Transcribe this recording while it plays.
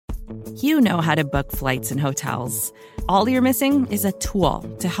You know how to book flights and hotels. All you're missing is a tool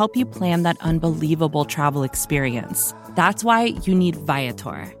to help you plan that unbelievable travel experience. That's why you need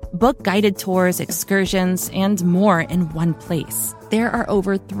Viator. Book guided tours, excursions, and more in one place. There are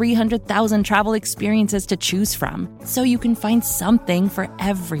over 300,000 travel experiences to choose from, so you can find something for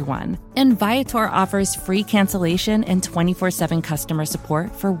everyone. And Viator offers free cancellation and 24/7 customer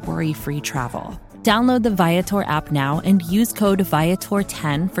support for worry-free travel. Download the Viator app now and use code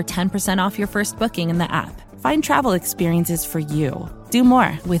Viator10 for 10% off your first booking in the app. Find travel experiences for you. Do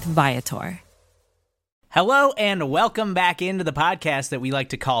more with Viator. Hello and welcome back into the podcast that we like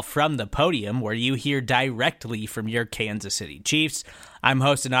to call From the Podium, where you hear directly from your Kansas City Chiefs. I'm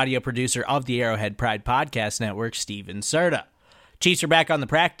host and audio producer of the Arrowhead Pride Podcast Network, Steven Serta. Chiefs are back on the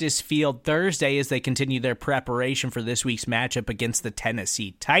practice field Thursday as they continue their preparation for this week's matchup against the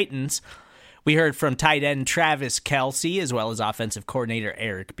Tennessee Titans. We heard from tight end Travis Kelce, as well as offensive coordinator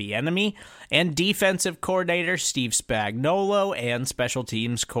Eric Bieniemy, and defensive coordinator Steve Spagnuolo, and special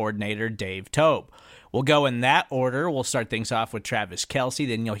teams coordinator Dave Toub. We'll go in that order. We'll start things off with Travis Kelce,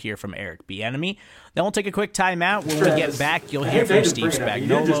 then you'll hear from Eric Bieniemy. Then we'll take a quick timeout. When we get back, you'll hear from Steve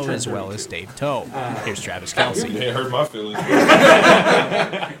Spagnuolo as well as Dave Toub. Here's Travis Kelce. It hurt my feelings.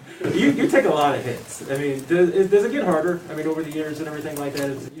 You take a lot of hits. I mean, does it get harder? I mean, over the years and everything like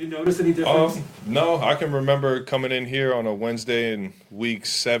that, you notice any difference? No, I can remember coming in here on a Wednesday in week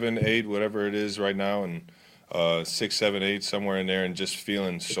 7, 8, whatever it is right now, and 6, 7, 8, somewhere in there, and just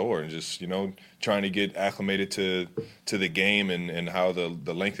feeling sore and just, trying to get acclimated to the game and how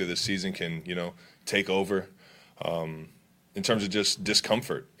the length of the season can, take over in terms of just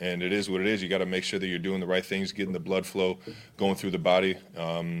discomfort. And it is what it is. You got to make sure that you're doing the right things, getting the blood flow going through the body.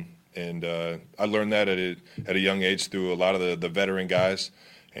 And I learned that at a young age through a lot of the veteran guys.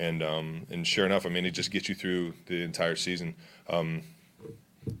 And sure enough, I mean, it just gets you through the entire season.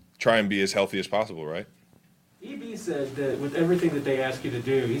 Try and be as healthy as possible, right? EB said that with everything that they ask you to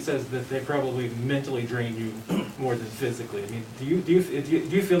do, he says that they probably mentally drain you more than physically. I mean, do you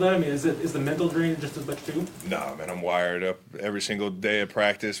feel that? I mean, is the mental drain just as much too? No, man, I'm wired up every single day at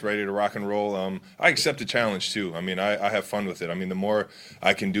practice, ready to rock and roll. I accept the challenge too. I mean, I have fun with it. I mean, the more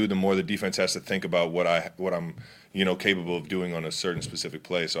I can do, the more the defense has to think about what I'm capable of doing on a certain specific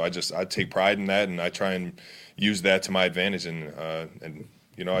play. So I take pride in that, and I try and use that to my advantage. And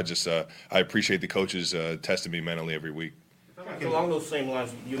I appreciate the coaches testing me mentally every week. Along those same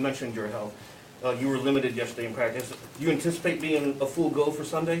lines, you mentioned your health. You were limited yesterday in practice. Do you anticipate being a full go for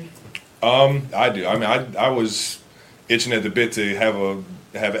Sunday? I do. I mean, I was itching at the bit to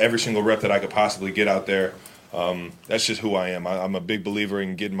have every single rep that I could possibly get out there. That's just who I am. I'm a big believer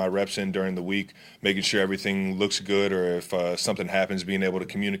in getting my reps in during the week, making sure everything looks good, or if something happens, being able to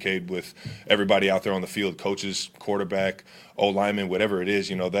communicate with everybody out there on the field, coaches, quarterback, O-lineman, whatever it is.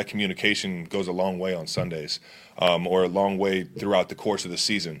 That communication goes a long way on Sundays, or a long way throughout the course of the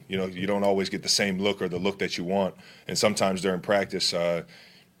season. You don't always get the same look or the look that you want, and sometimes during practice,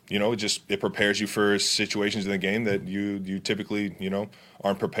 it prepares you for situations in the game that you typically,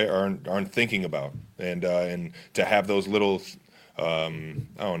 aren't prepared, aren't thinking about, and to have those little,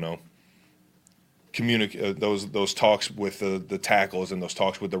 those talks with the tackles and those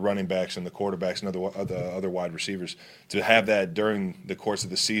talks with the running backs and the quarterbacks and other wide receivers, to have that during the course of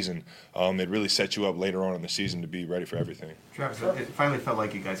the season, it really sets you up later on in the season to be ready for everything. Travis, it finally felt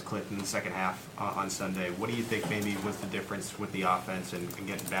like you guys clicked in the second half on Sunday. What do you think maybe was the difference with the offense and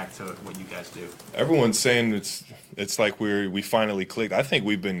getting back to what you guys do? Everyone's saying it's like we finally clicked. I think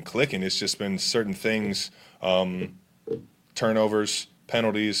we've been clicking. It's just been certain things, turnovers,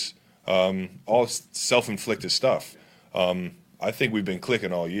 penalties, all self-inflicted stuff. I think we've been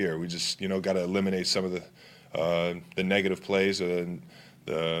clicking all year. We just got to eliminate some of the negative plays and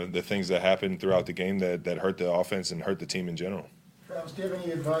the things that happen throughout the game that hurt the offense and hurt the team in general. Travis, do you have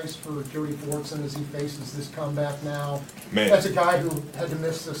any advice for Jody Fortson as he faces this comeback now? Man, that's a guy who had to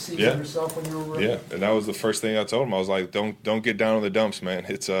miss the season yourself when you were rookie. Yeah, and that was the first thing I told him. I was like, don't get down in the dumps, man.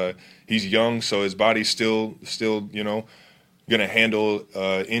 It's he's young, so his body's still going to handle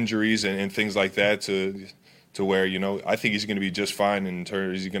injuries and things like that to where I think he's going to be just fine in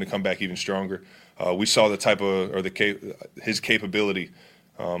terms. He's going to come back even stronger. We saw the type of his capability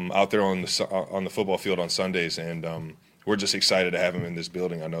out there on the football field on Sundays, and we're just excited to have him in this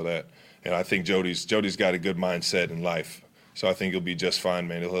building. I know that, and I think Jody's got a good mindset in life, so I think he'll be just fine,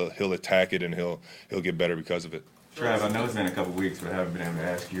 man. He'll attack it and he'll get better because of it. Trav, I know it's been a couple weeks, but I haven't been able to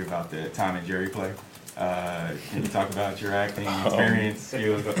ask you about the Tom and Jerry play. Can you talk about your acting experience,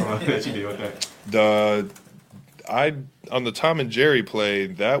 skills that you did with that? On the Tom and Jerry play,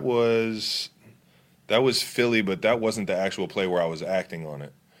 that was Philly, but that wasn't the actual play where I was acting on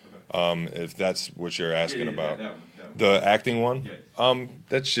it. if that's what you're asking about. That one. The acting one? Yes.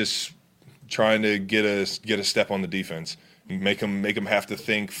 That's just trying to get a step on the defense. Make them have to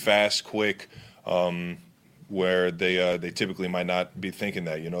think fast, quick, where they typically might not be thinking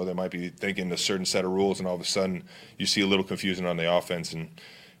that. They might be thinking a certain set of rules, and all of a sudden you see a little confusion on the offense. And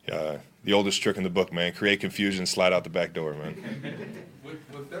the oldest trick in the book, man, create confusion, slide out the back door, man.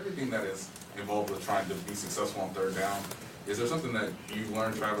 With everything that is involved with trying to be successful on third down, is there something that you've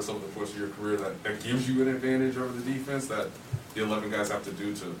learned, Travis, over the course of your career that gives you an advantage over the defense that the 11 guys have to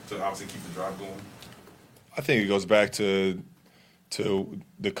do to obviously keep the drive going? I think it goes back to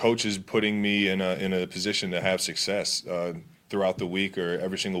the coaches putting me in a position to have success throughout the week, or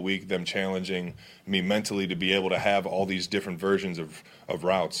every single week, them challenging me mentally to be able to have all these different versions of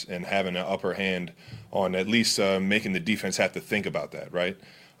routes and having an upper hand on at least making the defense have to think about that, right?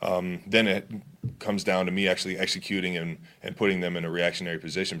 Then it comes down to me actually executing and putting them in a reactionary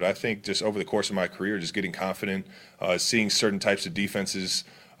position. But I think just over the course of my career, just getting confident, seeing certain types of defenses.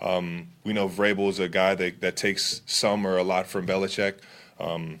 We know Vrabel is a guy that takes some or a lot from Belichick.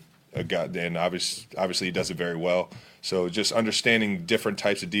 A guy, and obviously he does it very well. So just understanding different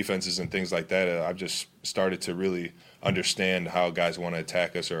types of defenses and things like that, I've just started to really understand how guys want to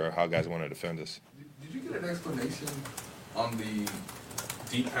attack us or how guys want to defend us. Did you get an explanation on the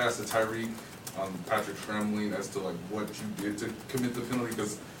deep pass to Tyreek on Patrick Tremblay as to what you did to commit the penalty?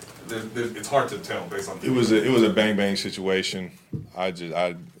 Because it's hard to tell based on. It was a bang situation.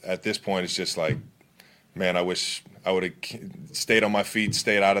 At this point, it's just like, man, I wish I would have stayed on my feet,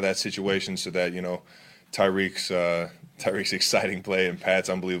 stayed out of that situation, so that Tyreek's exciting play and Pat's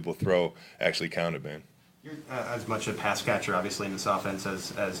unbelievable throw actually counted, man. You're as much a pass catcher, obviously, in this offense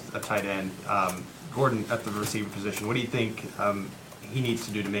as a tight end. Gordon at the receiver position. What do you think he needs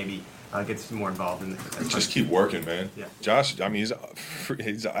to do to maybe get some more involved in this? Just keep working, man. Yeah. Josh, he's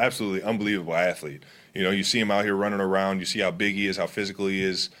an absolutely unbelievable athlete. You see him out here running around. You see how big he is, how physical he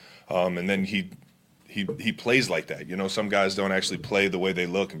is, and then he plays like that. Some guys don't actually play the way they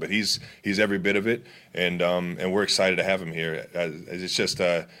look, but he's every bit of it, and we're excited to have him here. It's just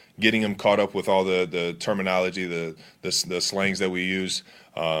getting him caught up with all the terminology, the slangs that we use,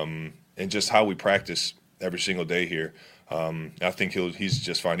 and just how we practice every single day here. I think he's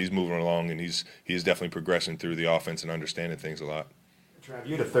just fine. He's moving along, and he's definitely progressing through the offense and understanding things a lot. Trav,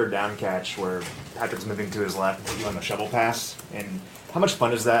 you had a third down catch where Patrick's moving to his left and hit you on the shovel pass. And how much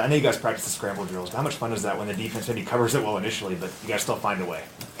fun is that? I know you guys practice the scramble drills, but how much fun is that when the defense maybe covers it well initially, but you guys still find a way?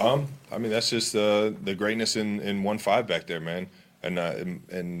 That's just the greatness in 1-5 back there, man.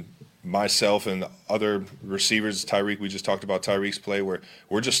 And myself and the other receivers, Tyreek, we just talked about Tyreek's play, where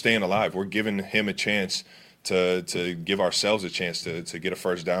we're just staying alive. We're giving him a chance to give ourselves a chance to get a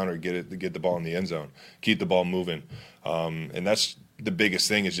first down or get the ball in the end zone, keep the ball moving. And that's the biggest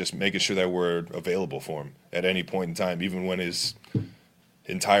thing, is just making sure that we're available for him at any point in time, even when his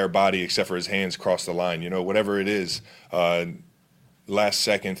entire body except for his hands cross the line. Whatever it is, last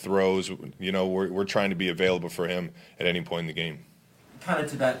second throws, we're trying to be available for him at any point in the game. Kind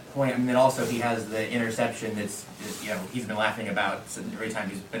of to that point, then also he has the interception that's he's been laughing about every time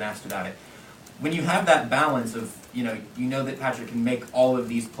he's been asked about it. When you have that balance of, you know that Patrick can make all of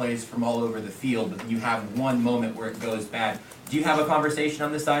these plays from all over the field, but then you have one moment where it goes bad. Do you have a conversation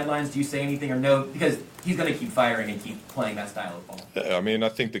on the sidelines? Do you say anything or no? Because he's going to keep firing and keep playing that style of ball. Yeah, I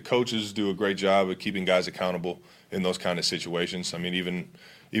think the coaches do a great job of keeping guys accountable in those kind of situations. Even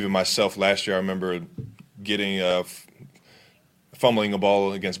myself last year, I remember getting fumbling a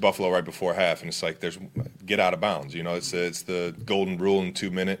ball against Buffalo right before half, and it's like, get out of bounds. It's the golden rule in 2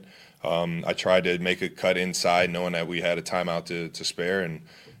 minutes. I tried to make a cut inside knowing that we had a timeout to spare, and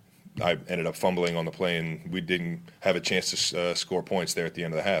I ended up fumbling on the play, and we didn't have a chance to score points there at the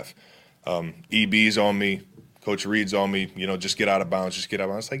end of the half. EB's on me, Coach Reed's on me, just get out of bounds, just get out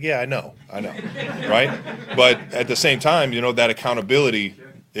of bounds. It's like, yeah, I know, right? But at the same time, that accountability,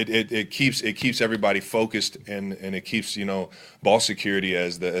 it keeps everybody focused, and it keeps, ball security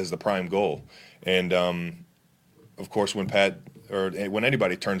as the prime goal. And, of course, when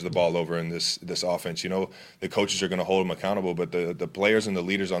anybody turns the ball over in this offense, the coaches are going to hold them accountable. But the players and the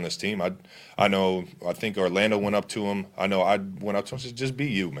leaders on this team, I think Orlando went up to him. I know I went up to him and said, just be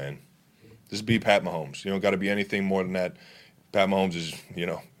you, man. Just be Pat Mahomes. You don't got to be anything more than that. Pat Mahomes is,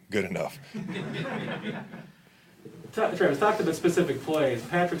 good enough. Travis, talked about specific plays.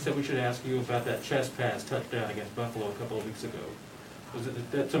 Patrick said we should ask you about that chest pass touchdown against Buffalo a couple of weeks ago. Was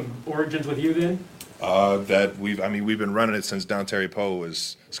that some origins with you then? That we've been running it since Dontari Poe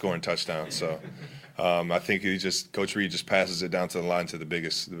was scoring touchdowns. So I think Coach Reed just passes it down to the line to the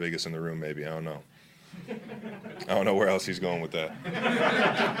biggest in the room. Maybe, I don't know. I don't know where else he's going with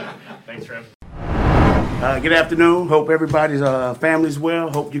that. Thanks, Trav. Good afternoon. Hope everybody's family's well.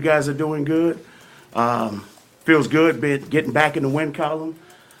 Hope you guys are doing good. Feels good getting back in the win column.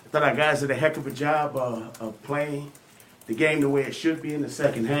 I thought our guys did a heck of a job of playing the game the way it should be in the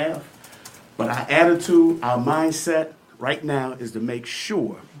second half. But our attitude, our mindset right now is to make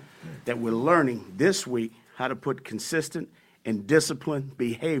sure that we're learning this week how to put consistent and disciplined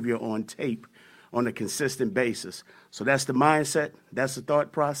behavior on tape on a consistent basis. So that's the mindset, that's the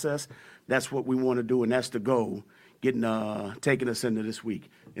thought process, that's what we want to do, and that's the goal, taking us into this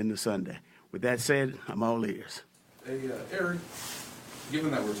week, into Sunday. With that said, I'm all ears. Hey, Eric,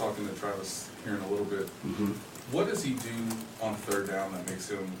 given that we're talking to Travis here in a little bit, what does he do on third down that makes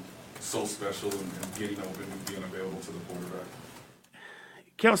him so special and getting open and being available to the quarterback?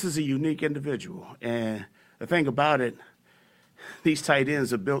 Kelce's a unique individual, and the thing about it, these tight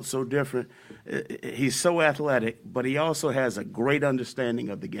ends are built so different. He's so athletic, but he also has a great understanding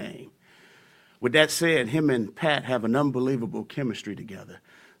of the game. With that said, him and Pat have an unbelievable chemistry together.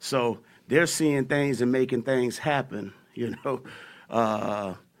 So they're seeing things and making things happen,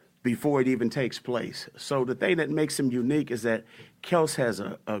 before it even takes place. So the thing that makes him unique is that Kelce has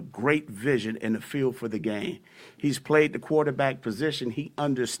a great vision and a feel for the game. He's played the quarterback position. He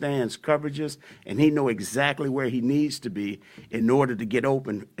understands coverages, and he knows exactly where he needs to be in order to get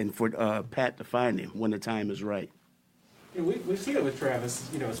open and for Pat to find him when the time is right. We've seen it with Travis,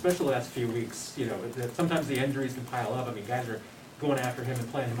 especially the last few weeks, that sometimes the injuries can pile up. I mean, guys are going after him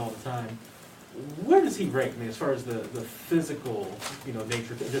and playing him all the time. Where does he rank, as far as the physical,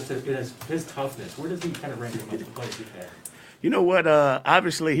 nature, just his toughness? Where does he kind of rank amongst the players he's had? You know what?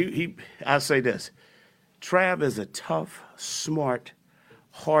 Obviously, I'll say this. Trav is a tough, smart,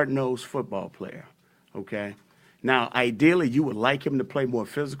 hard-nosed football player, okay? Now, ideally, you would like him to play more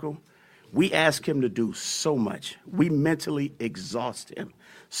physical. We ask him to do so much. We mentally exhaust him.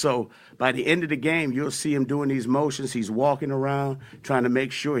 So by the end of the game, you'll see him doing these motions. He's walking around trying to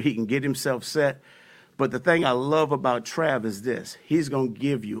make sure he can get himself set. But the thing I love about Trav is this. He's going to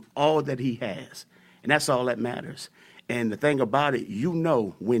give you all that he has, and that's all that matters. And the thing about it,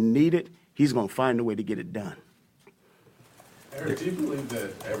 when needed, he's going to find a way to get it done. Eric, do you believe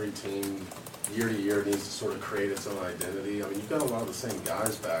that every team, year to year, needs to sort of create its own identity? I mean, you've got a lot of the same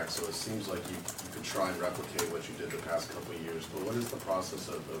guys back, so it seems like you could try and replicate what you did the past couple of years. But what is the process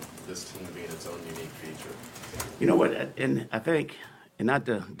of this team being its own unique feature? You know what, and I think, and not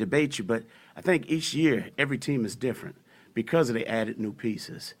to debate you, but I think each year every team is different because of the added new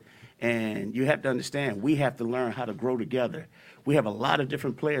pieces. And you have to understand, we have to learn how to grow together. We have a lot of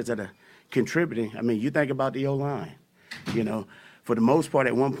different players that are contributing. I mean, you think about the O-line. For the most part,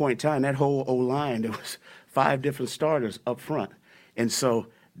 at one point in time, that whole O-line, there was 5 different starters up front. And so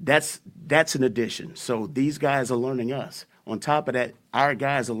that's an addition. So these guys are learning us. On top of that, our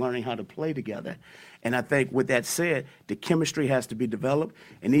guys are learning how to play together. And I think with that said, the chemistry has to be developed,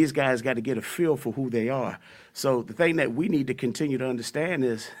 and these guys got to get a feel for who they are. So the thing that we need to continue to understand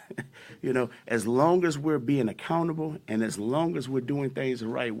is, as long as we're being accountable and as long as we're doing things the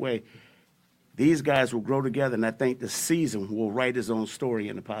right way, these guys will grow together, and I think the season will write its own story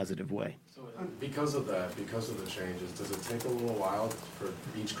in a positive way. So because of that, because of the changes, does it take a little while for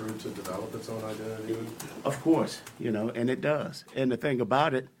each group to develop its own identity? Of course, and it does. And the thing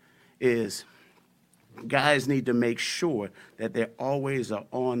about it is guys need to make sure that they always are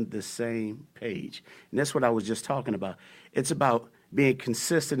on the same page. And that's what I was just talking about. It's about being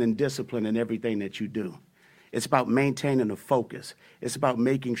consistent and disciplined in everything that you do. It's about maintaining a focus. It's about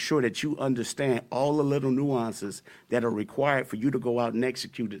making sure that you understand all the little nuances that are required for you to go out and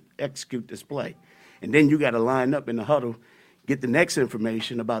execute this play. And then you got to line up in the huddle, get the next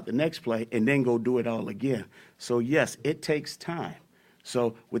information about the next play, and then go do it all again. So, yes, it takes time.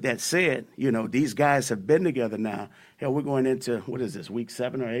 So with that said, these guys have been together now. Hell, we're going into, week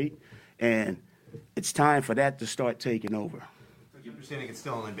 7 or 8? And it's time for that to start taking over. You understanding it's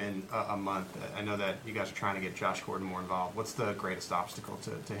still only been a month. I know that you guys are trying to get Josh Gordon more involved. What's the greatest obstacle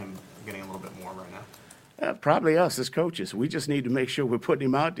to him getting a little bit more right now? Probably us as coaches. We just need to make sure we're putting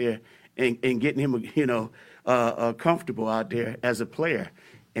him out there and getting him, comfortable out there as a player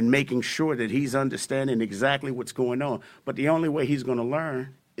and making sure that he's understanding exactly what's going on. But the only way he's going to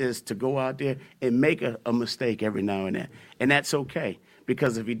learn is to go out there and make a mistake every now and then. And that's okay,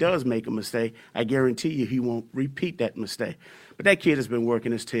 because if he does make a mistake, I guarantee you he won't repeat that mistake. But that kid has been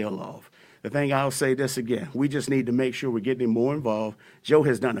working his tail off. the thing I'll say this again, we just need to make sure we're getting him more involved. Joe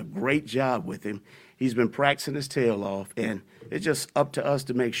has done a great job with him. He's been practicing his tail off, and it's just up to us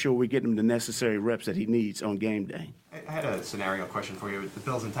to make sure we get him the necessary reps that he needs on game day. I had a scenario question for you. The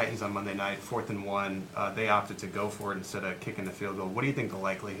Bills and Titans on Monday night, 4th and 1, they opted to go for it instead of kicking the field goal. What do you think the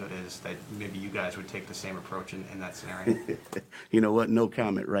likelihood is that maybe you guys would take the same approach in that scenario? You know what? No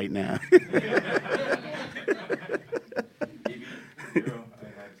comment right now.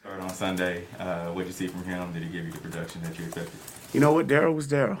 Start on Sunday. What did you see from him? Did he give you the production that you expected? You know what? Darryl was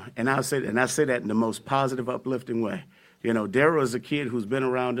Darryl, and I say that in the most positive, uplifting way. You know, Darryl is a kid who's been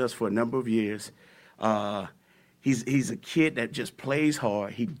around us for a number of years. He's a kid that just plays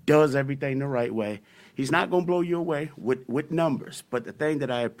hard. He does everything the right way. He's not going to blow you away with numbers. But the thing that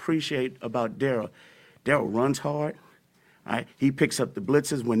I appreciate about Darryl runs hard. Right? He picks up the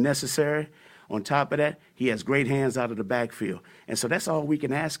blitzes when necessary. On top of that, he has great hands out of the backfield. And so that's all we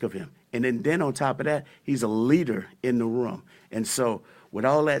can ask of him. And then on top of that, he's a leader in the room. And so with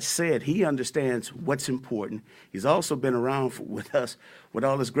all that said, he understands what's important. He's also been around with us with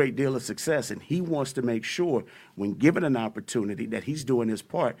all this great deal of success, and he wants to make sure when given an opportunity that he's doing his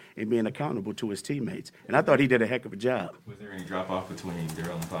part and being accountable to his teammates. And I thought he did a heck of a job. Was there any drop-off between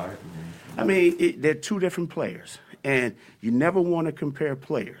Darryl and Clyde? I mean, they're two different players, and you never want to compare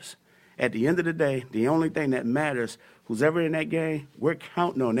players. At the end of the day, the only thing that matters, who's ever in that game, we're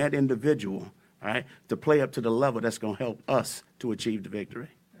counting on that individual, all right, to play up to the level that's going to help us to achieve the victory.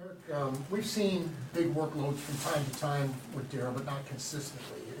 Eric, we've seen big workloads from time to time with Darryl, but not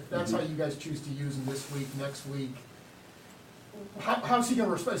consistently. If that's how you guys choose to use him this week, next week, how's he going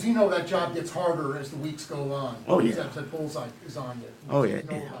to respond? Does he know that job gets harder as the weeks go on? Oh, yeah. That bullseye is on you. Oh, yeah. Does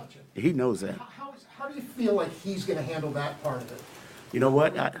he know about you? He knows that. How do you feel like he's going to handle that part of it? You know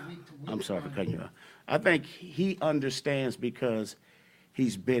what? I'm sorry for cutting you off. I think he understands because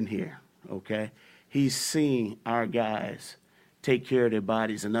he's been here, okay? He's seen our guys take care of their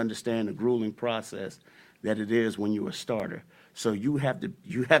bodies and understand the grueling process that it is when you're a starter. So you have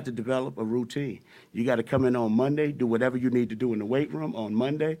to develop a routine. You got to come in on Monday, do whatever you need to do in the weight room on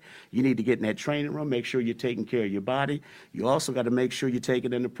Monday. You need to get in that training room, make sure you're taking care of your body. You also got to make sure you take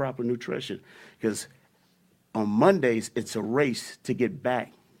it in the proper nutrition, because on Mondays, it's a race to get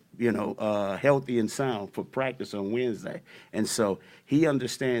back, healthy and sound for practice on Wednesday. And so he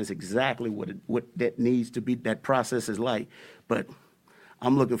understands exactly what that needs to be, that process is like. But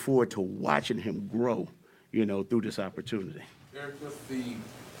I'm looking forward to watching him grow, through this opportunity. Eric, with the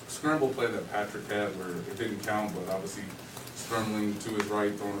scramble play that Patrick had where it didn't count, but obviously scrambling to his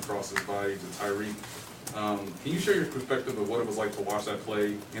right, throwing across his body to Tyreek, can you share your perspective of what it was like to watch that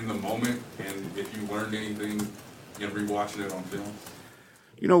play in the moment, and if you learned anything in rewatching it on film?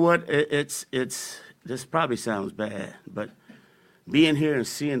 You know what? It's this probably sounds bad, but being here and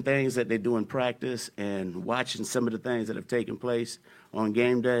seeing things that they do in practice and watching some of the things that have taken place on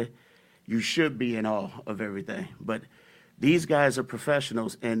game day, you should be in awe of everything. But these guys are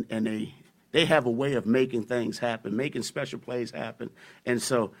professionals, and they have a way of making things happen, making special plays happen. And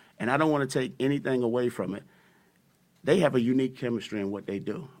I don't want to take anything away from it. They have a unique chemistry in what they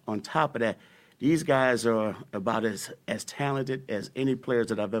do. On top of that, these guys are about as talented as any players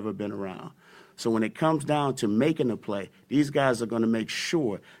that I've ever been around. So when it comes down to making a play, these guys are going to make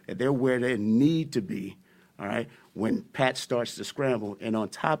sure that they're where they need to be, all right, when Pat starts to scramble. And on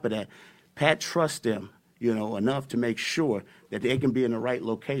top of that, Pat trusts them, enough to make sure that they can be in the right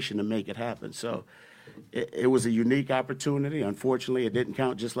location to make it happen. So it was a unique opportunity. Unfortunately, it didn't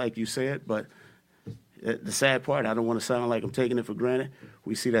count just like you said, but the sad part, I don't want to sound like I'm taking it for granted.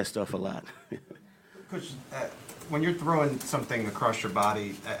 We see that stuff a lot. Coach, when you're throwing something across your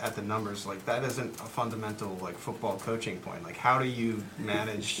body at the numbers, like that isn't a fundamental football coaching point. Like, how do you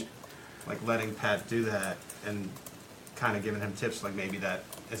manage letting Pat do that and kind of giving him tips maybe that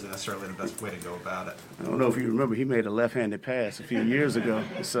isn't necessarily the best way to go about it? I don't know if you remember, he made a left-handed pass a few years ago.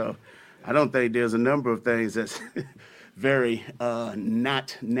 So I don't think there's a number of things that's very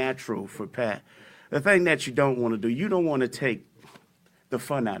not natural for Pat. The thing that you don't want to do, you don't want to take the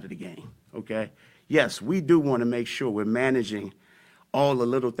fun out of the game, okay? Yes, we do want to make sure we're managing all the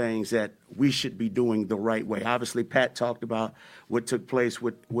little things that we should be doing the right way. Obviously, Pat talked about what took place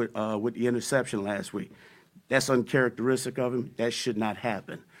with the interception last week. That's uncharacteristic of him. That should not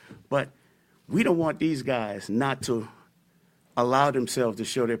happen. But we don't want these guys not to allow themselves to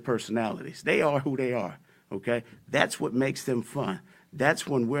show their personalities. They are who they are, okay? That's what makes them fun. That's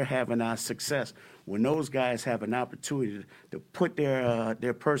when we're having our success, when those guys have an opportunity to put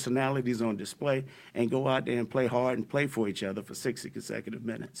their personalities on display and go out there and play hard and play for each other for 60 consecutive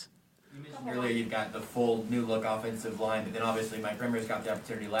minutes. You mentioned earlier you've got the full new look offensive line, but then obviously Mike Rimmers got the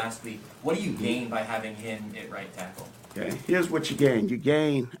opportunity last week. What do you gain by having him at right tackle? Okay, here's what you gain. You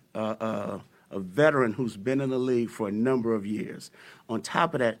gain a veteran who's been in the league for a number of years. On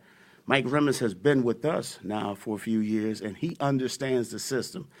top of that, Mike Rimmers has been with us now for a few years, and he understands the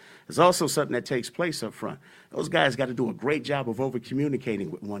system. There's also something that takes place up front. Those guys got to do a great job of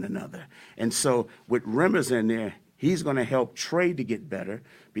over-communicating with one another. And so with Rimmers in there, he's going to help Trey to get better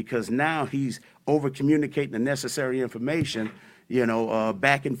because now he's over-communicating the necessary information,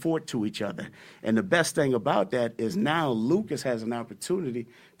 back and forth to each other. And the best thing about that is now Lucas has an opportunity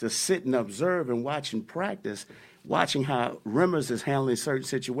to sit and observe and watch and practice, watching how Rimmers is handling certain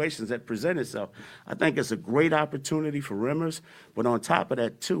situations that present itself. I think it's a great opportunity for Rimmers, but on top of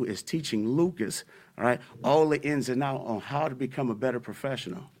that, too, is teaching Lucas, all right, all the ins and outs on how to become a better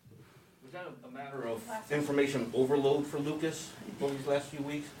professional. Was that a matter of information overload for Lucas over these last few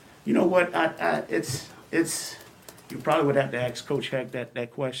weeks? You know what? It's. You probably would have to ask Coach Heck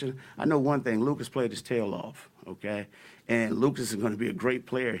that question. I know one thing. Lucas played his tail off, okay? And Lucas is going to be a great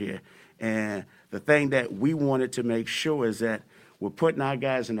player here. And the thing that we wanted to make sure is that we're putting our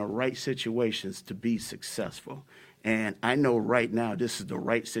guys in the right situations to be successful. And I know right now this is the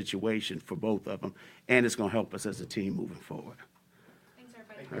right situation for both of them, and it's going to help us as a team moving forward. Thanks,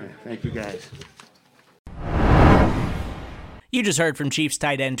 everybody. All right, thank you, guys. You just heard from Chiefs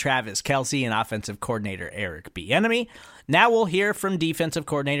tight end Travis Kelce and offensive coordinator Eric Bieniemy. Now we'll hear from defensive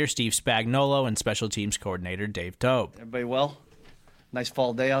coordinator Steve Spagnuolo and special teams coordinator Dave Toub. Everybody well? Nice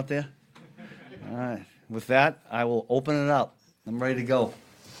fall day out there? All right. With that, I will open it up. I'm ready to go.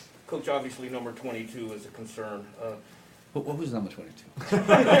 Coach, obviously number 22 is a concern. What was number 22?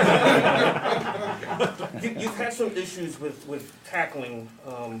 You've had some issues with tackling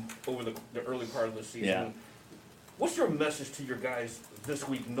over the early part of the season. Yeah. What's your message to your guys this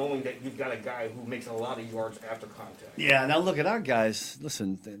week, knowing that you've got a guy who makes a lot of yards after contact? Yeah, now look at our guys.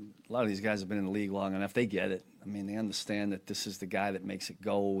 Listen, a lot of these guys have been in the league long enough. They get it. I mean, they understand that this is the guy that makes it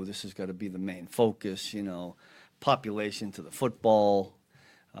go. This has got to be the main focus, population to the football.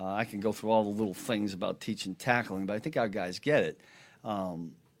 I can go through all the little things about teaching tackling, but I think our guys get it.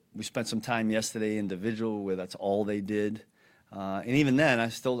 We spent some time yesterday individual where that's all they did. And even then, I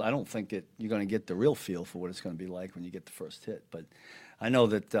don't think that you're going to get the real feel for what it's going to be like when you get the first hit. But I know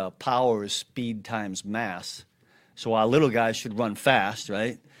that power is speed times mass. So our little guys should run fast,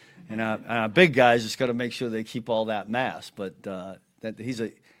 right? And our big guys just got to make sure they keep all that mass. But that he's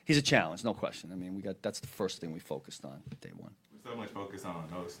a challenge, no question. I mean, that's the first thing we focused on day one. So much focus on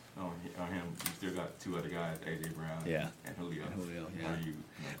him. You still got two other guys, A.J. Brown and Julio. Yeah.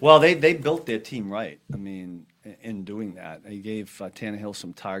 Well, they built their team right. I mean, in doing that, he gave Tannehill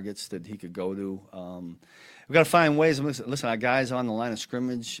some targets that he could go to. We've got to find ways. Listen, our guys on the line of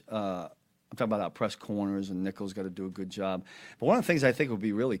scrimmage. I'm talking about our press corners, and Nichols got to do a good job. But one of the things I think would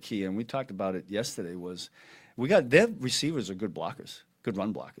be really key, and we talked about it yesterday, was their receivers are good blockers, good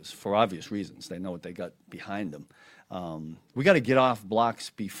run blockers for obvious reasons. They know what they got behind them. We got to get off blocks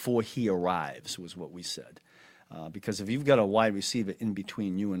before he arrives, was what we said. Because if you've got a wide receiver in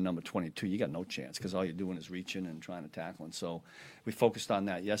between you and number 22, you got no chance because all you're doing is reaching and trying to tackle. And so we focused on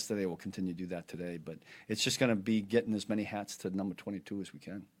that yesterday. We'll continue to do that today. But it's just going to be getting as many hats to number 22 as we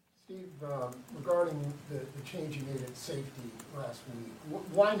can. Steve, regarding the change you made at safety last week,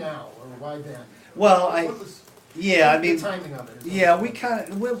 why now or why then? Well, the timing of it. Yeah,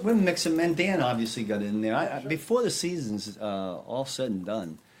 we're mixing men. Dan obviously got in there. Before the season's all said and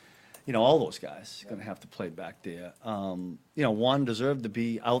done, all those guys are going to have to play back there. Juan deserved to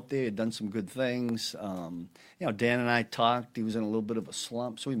be out there. He'd done some good things. Dan and I talked. He was in a little bit of a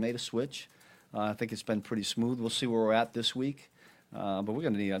slump, so we made a switch. I think it's been pretty smooth. We'll see where we're at this week. But we're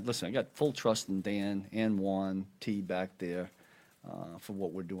going to need, listen, I got full trust in Dan and Juan, T back there for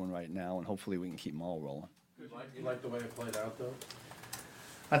what we're doing right now, and hopefully we can keep them all rolling. You like the way it played out, though?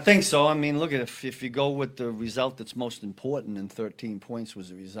 I think so. I mean, look, if you go with the result that's most important, and 13 points was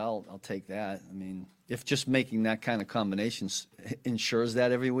the result, I'll take that. I mean, if just making that kind of combination ensures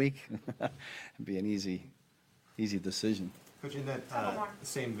that every week, it'd be an easy decision. Coach, in that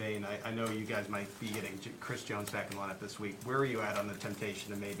same vein, I know you guys might be getting Chris Jones back in the lineup this week. Where are you at on the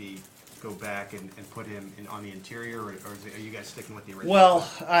temptation to maybe go back and put him on the interior, or are you guys sticking with the original? Well,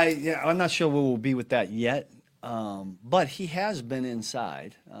 I'm not sure where we'll be with that yet, but he has been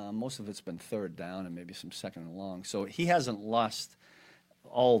inside. Most of it's been third down and maybe some second and long, so he hasn't lost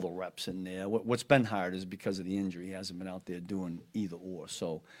all the reps in there. What's been hard is because of the injury. He hasn't been out there doing either or,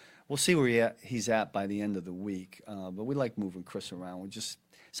 so we'll see where he's at by the end of the week. But we like moving Chris around.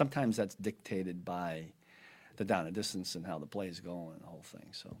 Sometimes that's dictated by the down and distance and how the play is going and the whole thing,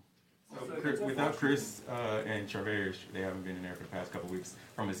 so. Without Chris and Travis, they haven't been in there for the past couple of weeks.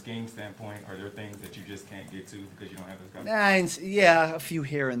 From a scheme standpoint, are there things that you just can't get to because you don't have those guys? Yeah, a few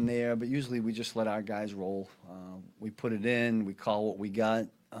here and there, but usually we just let our guys roll. We put it in, we call what we got,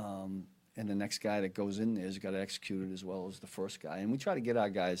 and the next guy that goes in there has got to execute it as well as the first guy. And we try to get our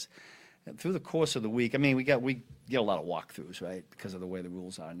guys through the course of the week. I mean, we get a lot of walkthroughs, right, because of the way the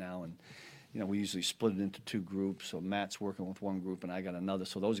rules are now. And we usually split it into two groups. So Matt's working with one group and I got another.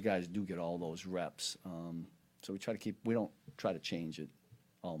 So those guys do get all those reps. So we don't try to change it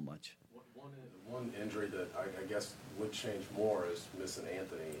all much. One injury that I guess would change more is missing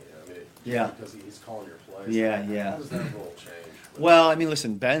Anthony. I mean, because he's calling your plays. Yeah. How does that role change? Well, I mean,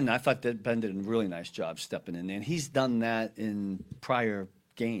 listen, I thought that Ben did a really nice job stepping in there. And he's done that in prior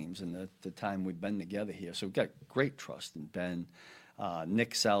games and the time we've been together here. So we've got great trust in Ben.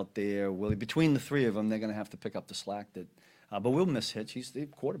 Nick's out there. Willie, between the three of them, they're going to have to pick up the slack. But we'll miss Hitch. He's the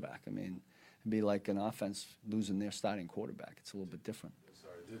quarterback. I mean, it'd be like an offense losing their starting quarterback. It's a little bit different.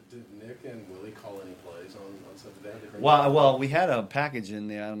 Sorry, did Nick and Willie call any plays on Sunday? Well, we had a package in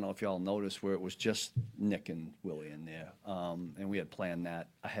there. I don't know if y'all noticed where it was just Nick and Willie in there, and we had planned that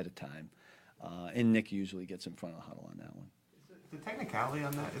ahead of time. And Nick usually gets in front of the huddle on that one. The technicality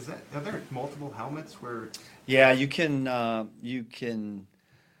on that, are there multiple helmets where? Yeah, you can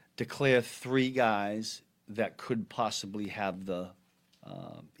declare three guys that could possibly have the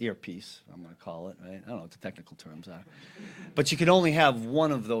earpiece, I'm going to call it, right? I don't know what the technical terms are. But you can only have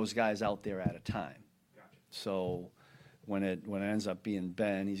one of those guys out there at a time. So when it ends up being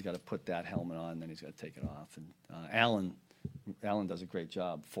Ben, he's got to put that helmet on, then he's got to take it off. And Alan does a great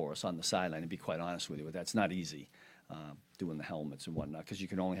job for us on the sideline, to be quite honest with you, but that's not easy. Doing the helmets and whatnot, because you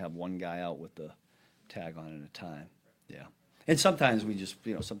can only have one guy out with the tag on at a time. Yeah, and sometimes we just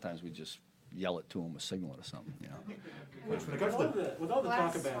yell it to him or signal it or something. With all the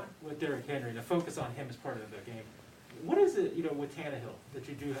talk about with Derrick Henry, the focus on him as part of the game, what is it with Tannehill that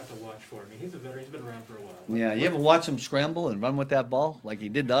you do have to watch for? I mean, he's a veteran; he's been around for a while. Yeah, you ever watch him scramble and run with that ball like he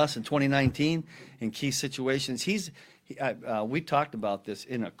did to us in 2019 in key situations? We talked about this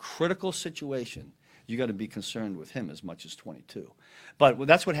in a critical situation. You got to be concerned with him as much as 22. But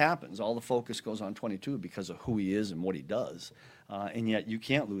that's what happens. All the focus goes on 22 because of who he is and what he does. And yet you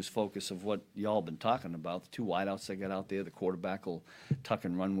can't lose focus of what y'all been talking about. The two wideouts they got out there, the quarterback will tuck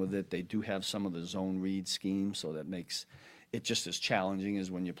and run with it. They do have some of the zone read schemes, so that makes it just as challenging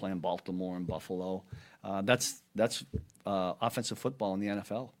as when you're playing Baltimore and Buffalo. That's offensive football in the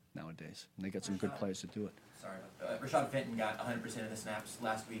NFL nowadays. And they got some good players to do it. Sorry, Rashad Fenton got 100% of the snaps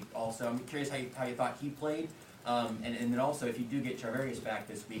last week also. I'm curious how you thought he played. And then also, if you do get Travis back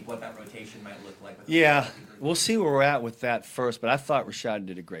this week, what that rotation might look like. Yeah, we'll see where we're at with that first, but I thought Rashad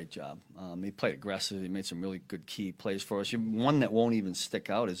did a great job. He played aggressive. He made some really good key plays for us. One that won't even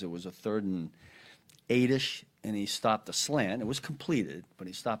stick out is it was a 3rd and 8-ish, and he stopped the slant. It was completed, but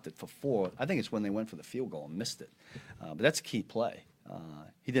he stopped it for 4. I think it's when they went for the field goal and missed it. But that's a key play.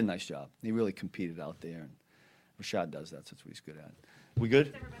 He did a nice job. He really competed out there, and Rashad does that. So that's what he's good at. We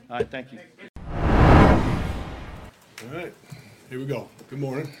good? All right, thank you. All right, here we go. Good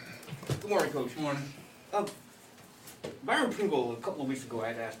morning. Good morning, Coach. Good morning. Byron Pringle, a couple of weeks ago, I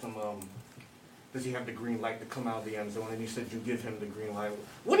had asked him, does he have the green light to come out of the end zone? And he said you give him the green light.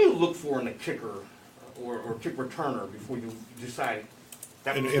 What do you look for in a kicker or kick returner before you decide?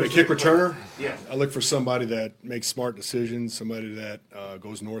 In a kick returner? Yeah. I look for somebody that makes smart decisions, somebody that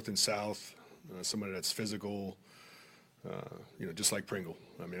goes north and south, somebody that's physical, just like Pringle.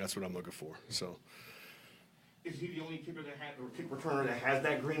 I mean, that's what I'm looking for. So. Is he the only kicker or kick returner that has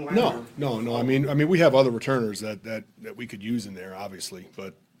that green light? No. I mean, we have other returners that we could use in there, obviously.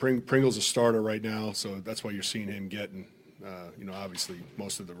 But Pringle's a starter right now, so that's why you're seeing him getting, obviously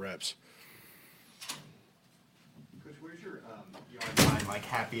most of the reps. Coach, where's your yard line, like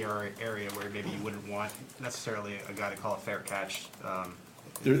happy area where maybe you wouldn't want necessarily a guy to call a fair catch?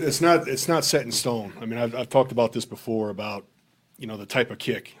 It's not set in stone. I mean, I've talked about this before about. The type of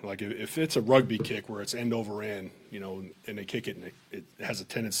kick. Like if it's a rugby kick where it's end over end, and they kick it and it has a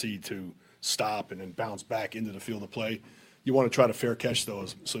tendency to stop and then bounce back into the field of play, you want to try to fair catch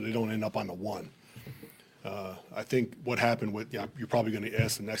those so they don't end up on the 1. I think what happened with, you're probably going to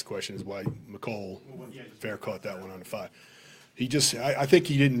ask the next question is why McCole fair caught that one on the 5. I think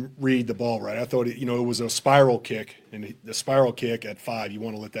he didn't read the ball right. I thought, it was a spiral kick, and the spiral kick at 5, you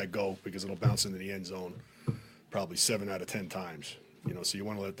want to let that go because it'll bounce into the end zone. Probably 7 out of 10 times, so you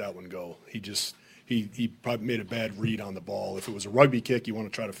want to let that one go. He probably made a bad read on the ball. If it was a rugby kick, you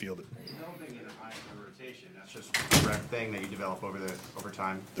want to try to field it. I don't think in a high rotation, that's just direct thing that you develop over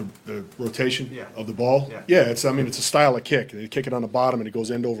time? The rotation Yeah. of the ball? Yeah. It's a style of kick. They kick it on the bottom and it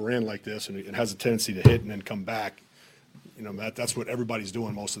goes end over end like this, and it has a tendency to hit and then come back. That's what everybody's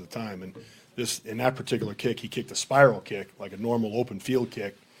doing most of the time. And in that particular kick, he kicked a spiral kick, like a normal open field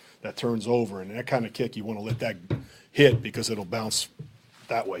kick that turns over. And that kind of kick, you want to let that hit because it'll bounce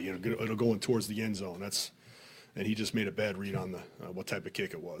that way. It'll go in towards the end zone. And he just made a bad read on what type of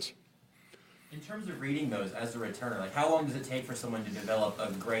kick it was. In terms of reading those as a returner, like how long does it take for someone to develop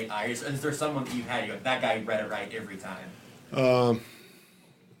a great eye? Is there someone that you've had, that guy read it right every time?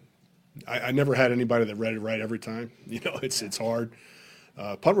 I never had anybody that read it right every time. It's hard.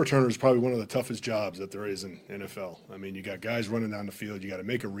 Punt returner is probably one of the toughest jobs that there is in NFL. I mean, you got guys running down the field. You got to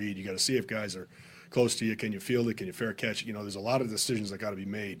make a read. You got to see if guys are close to you. Can you field it? Can you fair catch? There's a lot of decisions that got to be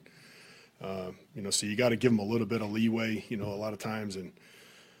made. So you got to give him a little bit of leeway. A lot of times, and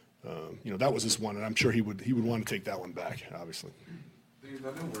that was this one, and I'm sure he would want to take that one back. Obviously. Dave,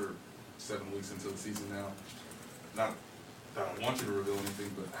 I know we're 7 weeks into the season now. Not that I want you to reveal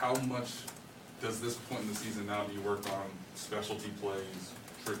anything, but how much does this point in the season now do you work on specialty plays,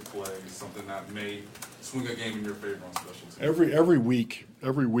 trick plays, something that may swing a game in your favor on special teams? Every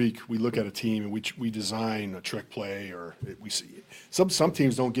week we look at a team and we design a trick play, or we see some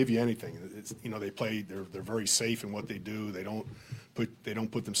teams don't give you anything. They're very safe in what they do. They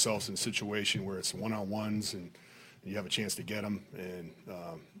don't put themselves in a situation where it's one-on-ones and you have a chance to get them, and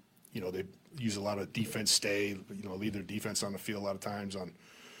they use a lot of defense stay, leave their defense on the field a lot of times on,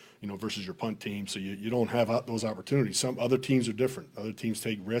 versus your punt team. So you don't have those opportunities. Some other teams are different. Other teams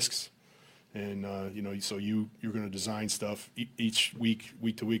take risks, and so you're going to design stuff each week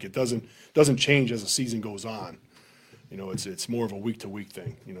to week. It doesn't change as the season goes on. It's more of a week to week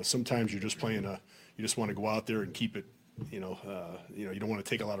thing. Sometimes you're just playing you just want to go out there and keep it. You don't want to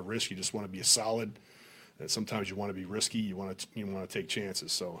take a lot of risk. You just want to be a solid. And sometimes you want to be risky. You want to take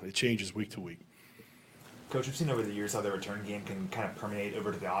chances. So it changes week to week. Coach, we've seen over the years how the return game can kind of permeate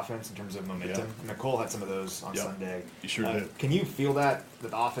over to the offense in terms of momentum. Yeah. McColl had some of those on Sunday. You sure did. Can you feel that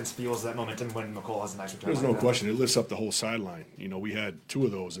the offense feels that momentum when McColl has a nice return? There's no question. It lifts up the whole sideline. We had 2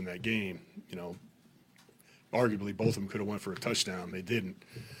 of those in that game. Arguably both of them could have went for a touchdown. They didn't.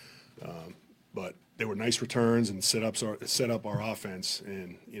 But they were nice returns and set up our offense,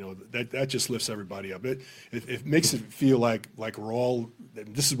 and that just lifts everybody up. It makes it feel like we're all,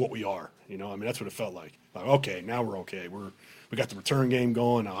 this is what we are. That's what it felt like. Like, okay, now we're okay. We got the return game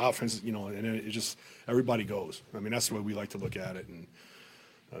going, our offense, and it just everybody goes. That's the way we like to look at it, and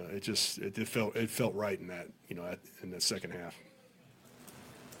it felt right in that in the second half.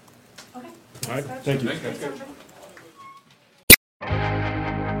 Okay. All right, thank you.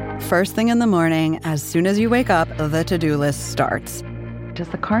 First thing in the morning, as soon as you wake up, the to-do list starts. Does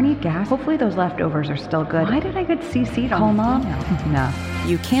the car need gas? Hopefully those leftovers are still good. Why did I get CC'd on Mom? No.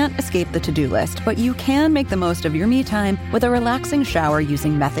 You can't escape the to-do list, but you can make the most of your me time with a relaxing shower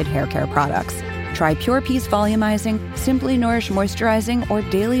using Method Hair Care products. Try Pure Peace Volumizing, Simply Nourish Moisturizing, or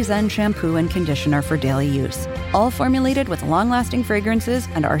Daily Zen Shampoo and Conditioner for daily use. All formulated with long-lasting fragrances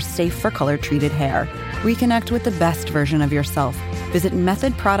and are safe for color-treated hair. Reconnect with the best version of yourself. Visit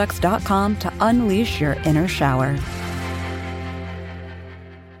methodproducts.com to unleash your inner shower.